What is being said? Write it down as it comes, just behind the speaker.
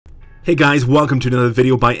Hey guys, welcome to another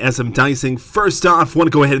video by SM Dicing. First off, I want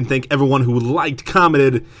to go ahead and thank everyone who liked,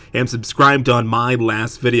 commented, and subscribed on my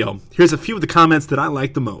last video. Here's a few of the comments that I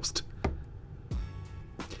liked the most.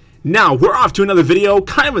 Now, we're off to another video,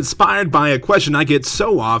 kind of inspired by a question I get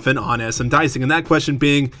so often on SM Dicing, and that question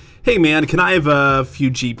being, hey man, can I have a few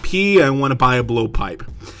GP? I want to buy a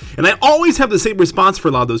blowpipe. And I always have the same response for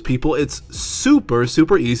a lot of those people. It's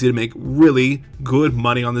super easy to make really good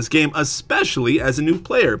money on this game, especially as a new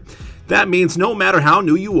player. That means no matter how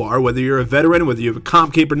new you are, whether you're a veteran, whether you have a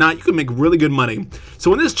comp cape or not, you can make really good money.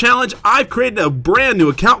 So in this challenge, I've created a brand new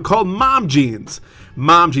account called Mom Jeans.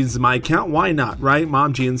 Mom Jeans is my account, why not, right?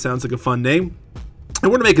 Mom Jeans sounds like a fun name.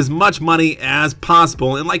 And we're going to make as much money as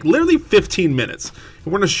possible in like literally 15 minutes.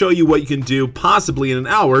 And we're going to show you what you can do possibly in an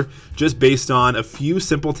hour just based on a few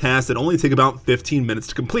simple tasks that only take about 15 minutes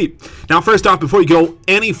to complete. Now first off, before you go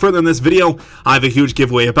any further in this video, I have a huge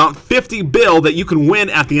giveaway, about 50 bill that you can win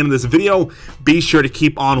at the end of this video. Be sure to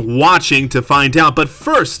keep on watching to find out. But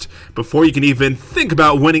first, before you can even think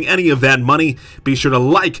about winning any of that money, be sure to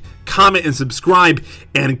like, comment, and subscribe,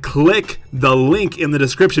 and click the link in the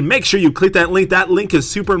description. Make sure you click that link. That link is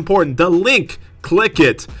super important. The link, click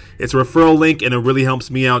it. It's a referral link, and it really helps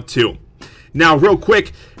me out too. Now, real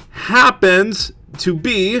quick, happens to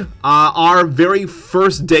be our very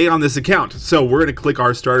first day on this account. So we're going to click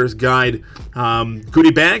our starter's guide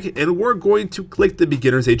goodie bag, and we're going to click the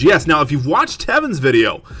beginner's AGS. Now, if you've watched Tevin's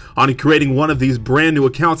video on creating one of these brand new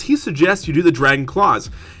accounts, he suggests you do the Dragon Claws.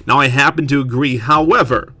 Now, I happen to agree.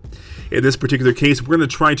 However, in this particular case, we're going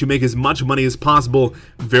to try to make as much money as possible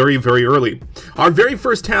very early. Our very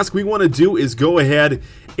first task we want to do is go ahead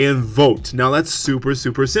and vote. Now, that's super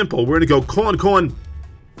simple. We're going to go :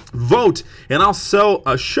 vote, and I'll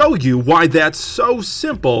show you why that's so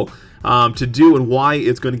simple to do and why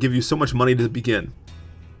it's going to give you so much money to begin.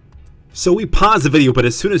 So we pause the video, but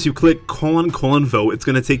as soon as you click : vote, it's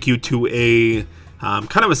going to take you to a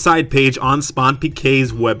kind of a side page on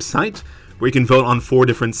Spawnpk's website, where you can vote on 4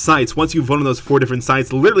 different sites. Once you vote on those 4 different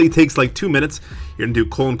sites, literally takes like 2 minutes. You're gonna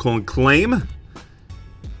do : claim,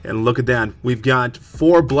 and look at that. We've got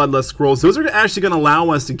 4 bloodlust scrolls. Those are actually gonna allow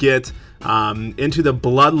us to get into the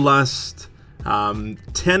bloodlust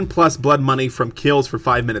 10 plus blood money from kills for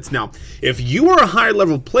 5 minutes. Now, if you are a higher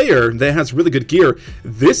level player that has really good gear,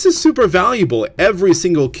 this is super valuable. Every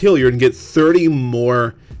single kill, you're gonna get 30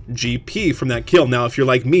 more GP from that kill. Now, if you're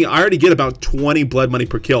like me, I already get about 20 blood money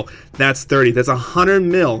per kill. That's 30. That's 100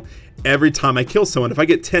 mil every time I kill someone. If I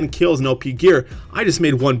get 10 kills in OP gear, I just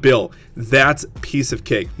made 1 bill. That's piece of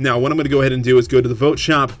cake. Now, what I'm going to go ahead and do is go to the vote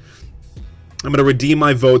shop. I'm going to redeem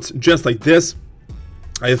my votes just like this.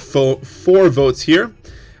 I have 4 votes here.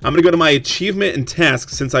 I'm going to go to my achievement and task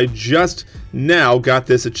since I just now got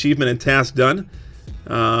this achievement and task done.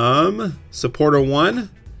 Supporter 1.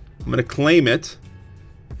 I'm going to claim it.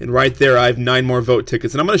 And right there, I have 9 more vote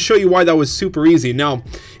tickets. And I'm going to show you why that was super easy. Now,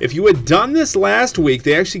 if you had done this last week,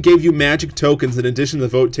 they actually gave you magic tokens in addition to the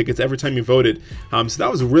vote tickets every time you voted. So that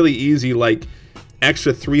was really easy, like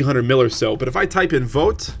extra 300 mil or so. But if I type in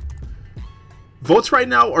votes right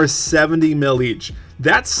now are 70 mil each.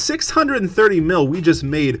 That's 630 mil we just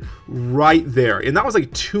made right there. And that was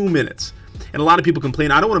like 2 minutes. And a lot of people complain,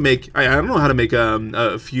 I don't know how to make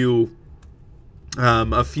a few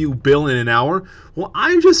bill in an hour. Well,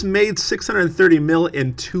 I just made 630 mil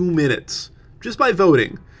in 2 minutes just by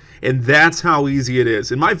voting, and that's how easy it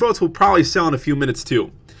is. And my votes will probably sell in a few minutes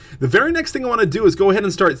too. The very next thing I want to do is go ahead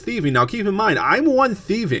and start thieving. Now keep in mind, I'm 1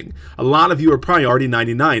 thieving. A lot of you are probably already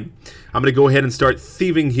 99. I'm going to go ahead and start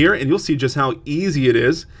thieving here, and you'll see just how easy it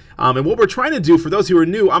is. And what we're trying to do, for those who are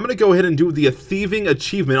new, I'm going to go ahead and do the thieving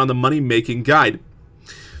achievement on the money making guide.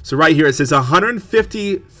 So right here it says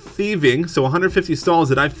 150 thieving, so 150 stalls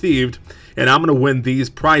that I've thieved, and I'm going to win these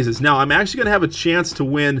prizes. Now, I'm actually going to have a chance to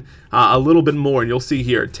win a little bit more, and you'll see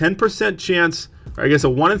here, 10% chance, or I guess a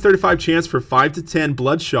 1 in 35 chance for 5 to 10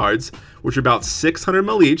 blood shards, which are about 600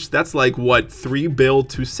 mil each. That's like, what, 3 bill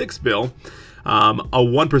to 6 bill. A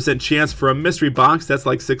 1% chance for a mystery box, that's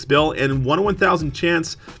like 6 bill, and 1 in 1,000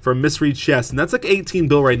 chance for a mystery chest, and that's like 18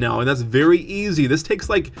 bill right now, and that's very easy. This takes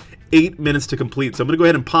like 8 minutes to complete, so I'm going to go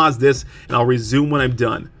ahead and pause this, and I'll resume when I'm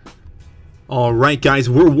done. Alright guys,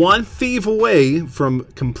 we're 1 thief away from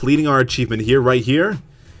completing our achievement here, right here,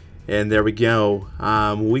 and there we go.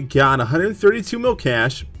 We got 132 mil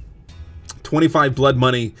cash, 25 blood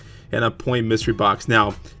money, and a point mystery box.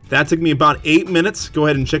 Now, that took me about 8 minutes. Go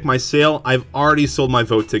ahead and check my sale. I've already sold my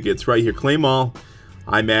vote tickets right here. Claim all.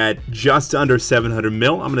 I'm at just under 700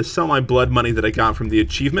 mil. I'm going to sell my blood money that I got from the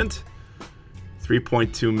achievement.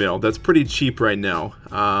 3.2 mil. That's pretty cheap right now.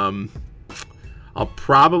 I'll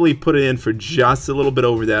probably put it in for just a little bit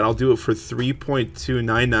over that. I'll do it for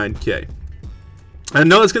 3.299K. I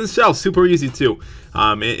know it's going to sell super easy too.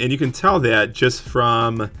 And you can tell that just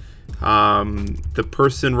from the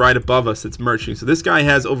person right above us that's merching. So this guy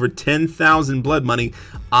has over 10,000 blood money.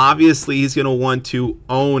 Obviously, he's going to want to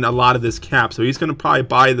own a lot of this cap. So he's going to probably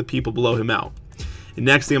buy the people below him out. And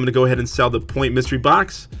next thing, I'm going to go ahead and sell the point mystery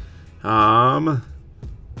box. Point.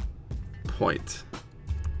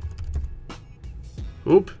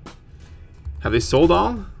 Oop. Have they sold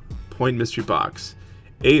all? Point mystery box.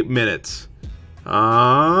 8 minutes.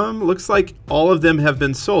 Looks like all of them have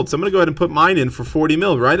been sold. So I'm going to go ahead and put mine in for 40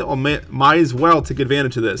 mil, right? I might as well take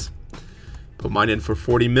advantage of this. Put mine in for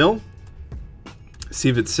 40 mil. See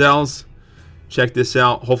if it sells. Check this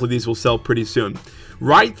out. Hopefully these will sell pretty soon.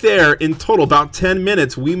 Right there, in total, about 10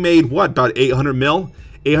 minutes, we made what? About 800 mil?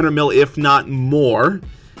 800 mil, if not more.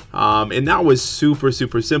 And that was super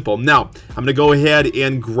simple. Now I'm gonna go ahead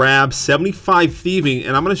and grab 75 thieving,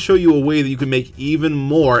 and I'm gonna show you a way that you can make even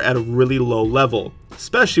more at a really low level,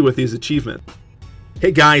 especially with these achievements.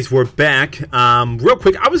 Hey guys, we're back. Real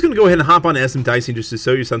quick, I was gonna go ahead and hop on SM Dicing just to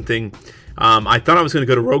show you something. I thought I was gonna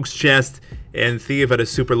go to Rogue's Chest and thieve at a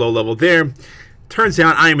super low level there. Turns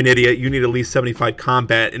out I am an idiot. You need at least 75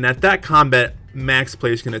 combat, and at that combat, max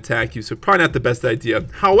players can attack you, so probably not the best idea.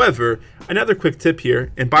 However, another quick tip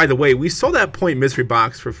here, and by the way, we sold that point mystery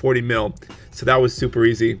box for 40 mil, so that was super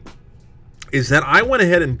easy, is that I went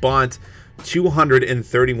ahead and bought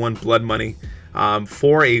 231 blood money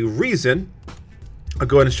for a reason. I'll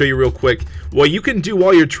go ahead and show you real quick. What you can do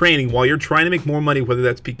while you're training, while you're trying to make more money, whether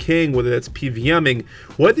that's PKing, whether that's PVMing,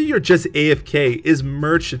 whether you're just AFK, is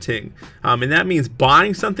merchanting. And that means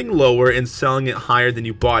buying something lower and selling it higher than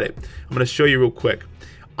you bought it. I'm going to show you real quick.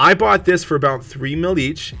 I bought this for about 3 mil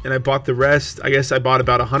each, and I bought the rest, I guess I bought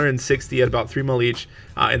about 160 at about 3 mil each,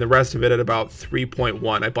 and the rest of it at about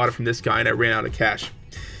 3.1. I bought it from this guy and I ran out of cash.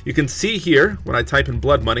 You can see here, when I type in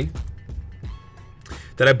blood money,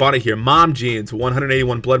 that I bought it here. Mom jeans,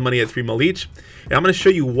 181 blood money at 3 mil each. And I'm going to show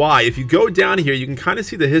you why. If you go down here, you can kind of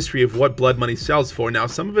see the history of what blood money sells for. Now,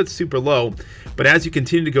 some of it's super low, but as you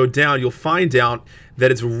continue to go down, you'll find out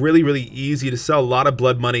that it's really easy to sell a lot of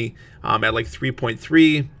blood money at like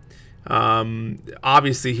 3.3.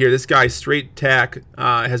 Obviously here, this guy Straight Tack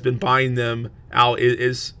has been buying them out. It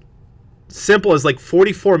is simple as like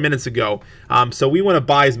 44 minutes ago. So we want to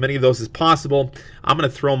buy as many of those as possible. I'm going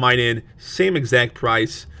to throw mine in, same exact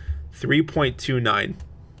price, 3.29.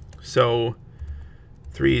 So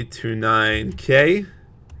 329K.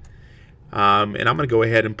 And I'm going to go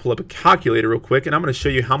ahead and pull up a calculator real quick, and I'm going to show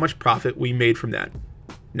you how much profit we made from that.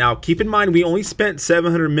 Now, keep in mind, we only spent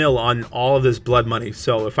 700 mil on all of this blood money.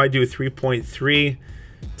 So if I do 3.3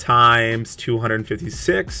 times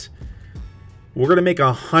 256, we're going to make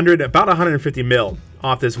about 150 mil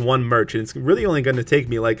off this one merch, and it's really only going to take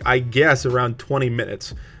me, like, I guess around 20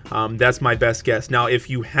 minutes. That's my best guess. Now, if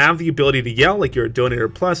you have the ability to yell, like you're a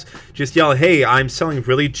donator plus, just yell, hey, I'm selling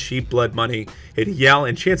really cheap blood money. Hit yell,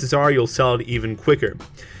 and chances are you'll sell it even quicker.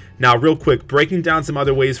 Now, real quick, breaking down some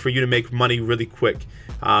other ways for you to make money really quick.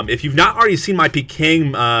 If you've not already seen my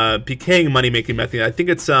PKing money-making method, I think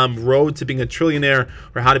it's Road to Being a Trillionaire,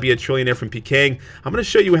 or How to Be a Trillionaire from PKing. I'm going to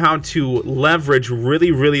show you how to leverage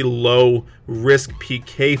really low risk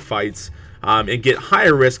PK fights and get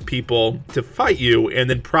higher risk people to fight you and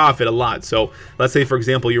then profit a lot. So let's say, for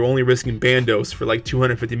example, you're only risking bandos for like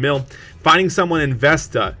 250 mil. Finding someone in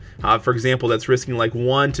Vesta, for example, that's risking like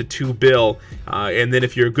 1 to 2 bill, and then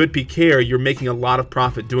if you're a good PKer, you're making a lot of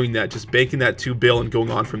profit doing that, just banking that 2 bill and going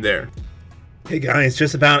on from there. Hey guys,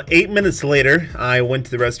 just about 8 minutes later, I went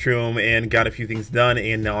to the restroom and got a few things done,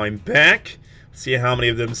 and now I'm back. See how many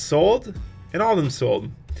of them sold, and all of them sold.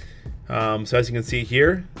 So as you can see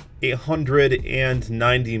here,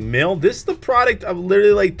 890 mil. This is the product of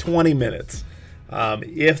literally like 20 minutes,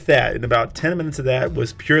 if that, and about 10 minutes of that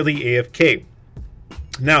was purely AFK.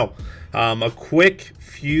 Now, a quick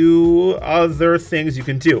few other things you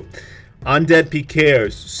can do. Undead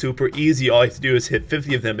PKers, super easy. All you have to do is hit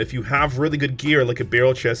 50 of them. If you have really good gear, like a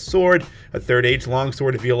barrel chest sword, a 3rd age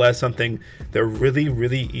longsword, a VLS, something, they're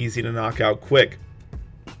really easy to knock out quick.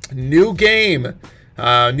 New game,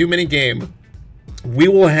 new mini game. We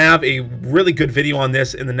will have a really good video on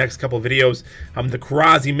this in the next couple of videos. The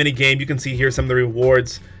Karazi mini game, you can see here some of the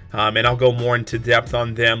rewards, and I'll go more into depth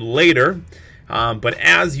on them later. But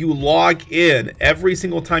as you log in, every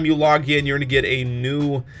single time you log in, you're going to get a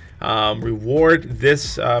new reward.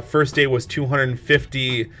 This first day was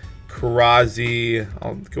 250 Karazi.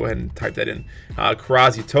 I'll go ahead and type that in.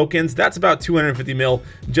 Karazi tokens. That's about 250 mil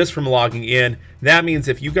just from logging in. That means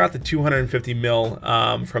if you got the 250 mil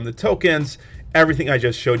from the tokens everything I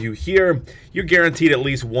just showed you here, you're guaranteed at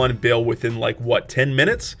least 1 bill within like what, 10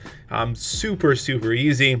 minutes. Super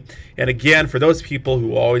easy. And again, for those people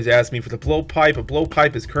who always ask me for the blowpipe, a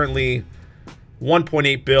blowpipe is currently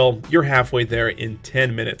 1.8 bill. You're halfway there in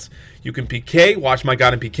 10 minutes. You can PK, watch my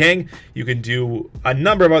guide in PKing. You can do a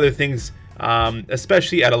number of other things,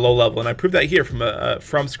 especially at a low level, and I proved that here from a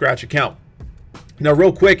from scratch account. Now,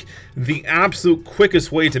 real quick, the absolute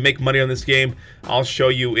quickest way to make money on this game, I'll show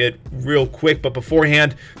you it real quick. But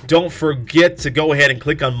beforehand, don't forget to go ahead and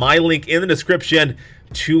click on my link in the description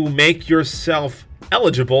to make yourself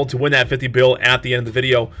eligible to win that 50 bill at the end of the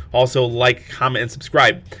video. Also, like, comment, and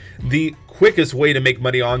subscribe. The quickest way to make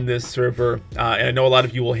money on this server, and I know a lot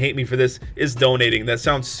of you will hate me for this, is donating. That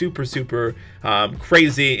sounds super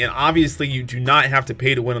crazy, and obviously you do not have to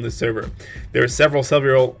pay to win on this server. There are several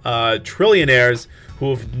trillionaires who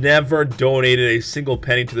have never donated a single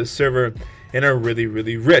penny to this server and are really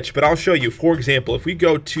rich. But I'll show you. For example, if we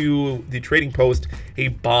go to the trading post, a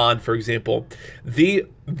bond, for example, the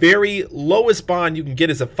very lowest bond you can get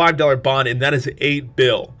is a $5 bond, and that is 8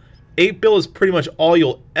 bill. 8 bill is pretty much all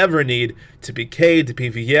you'll ever need to PK, to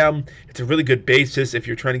PVM. It's a really good basis if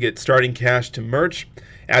you're trying to get starting cash to merch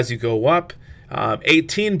as you go up.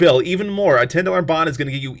 18 bill, even more. A $10 bond is going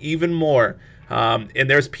to get you even more. And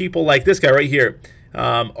there's people like this guy right here.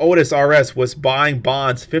 Otis RS was buying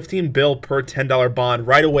bonds, 15 bill per $10 bond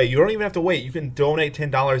right away. You don't even have to wait. You can donate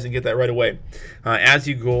 $10 and get that right away. As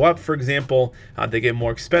you go up, for example, they get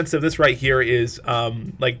more expensive. This right here is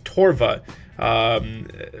like Torva.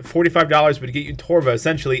 $45 would get you Torva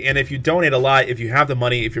essentially, and if you donate a lot, if you have the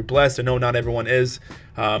money, if you're blessed, I know not everyone is,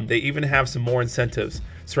 they even have some more incentives.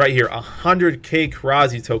 So right here, 100k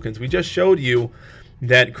Karazi tokens. We just showed you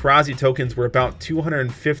that Karazi tokens were about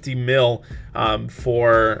 250 mil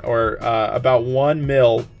about 1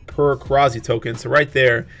 mil per Karazi token. So right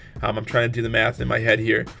there, I'm trying to do the math in my head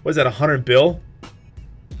here. What is that, 100 bill?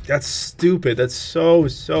 That's stupid. That's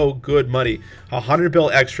so good money. 100 bill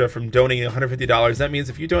extra from donating $150. That means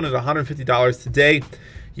if you donate $150 today,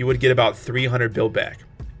 you would get about 300 bill back.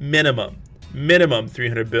 Minimum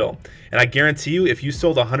 300 bill. And I guarantee you, if you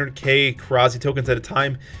sold 100k Karazi tokens at a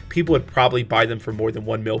time, people would probably buy them for more than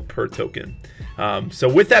 1 mil per token. So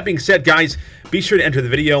with that being said, guys, be sure to enter the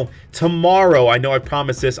video. Tomorrow, I know I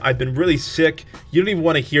promised this, I've been really sick. You don't even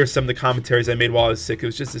want to hear some of the commentaries I made while I was sick. It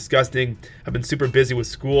was just disgusting. I've been super busy with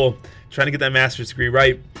school, trying to get that master's degree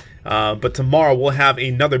right. But tomorrow we'll have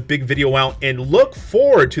another big video out, and look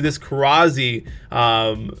forward to this Karazi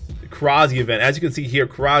event. As you can see here,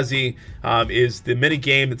 Karazi is the mini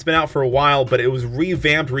game that's been out for a while, but it was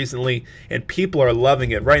revamped recently and people are loving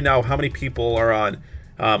it. Right now, how many people are on?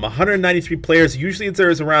 193 players. Usually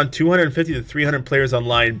there's around 250 to 300 players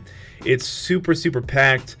online. It's super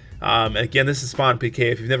packed. Again, this is Spawnpk.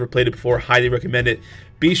 If you've never played it before, highly recommend it.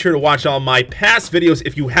 Be sure to watch all my past videos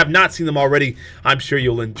if you have not seen them already. I'm sure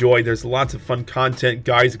you'll enjoy. There's lots of fun content,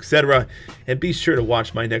 guys, etc. And be sure to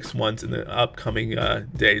watch my next ones in the upcoming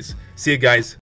days. See you guys.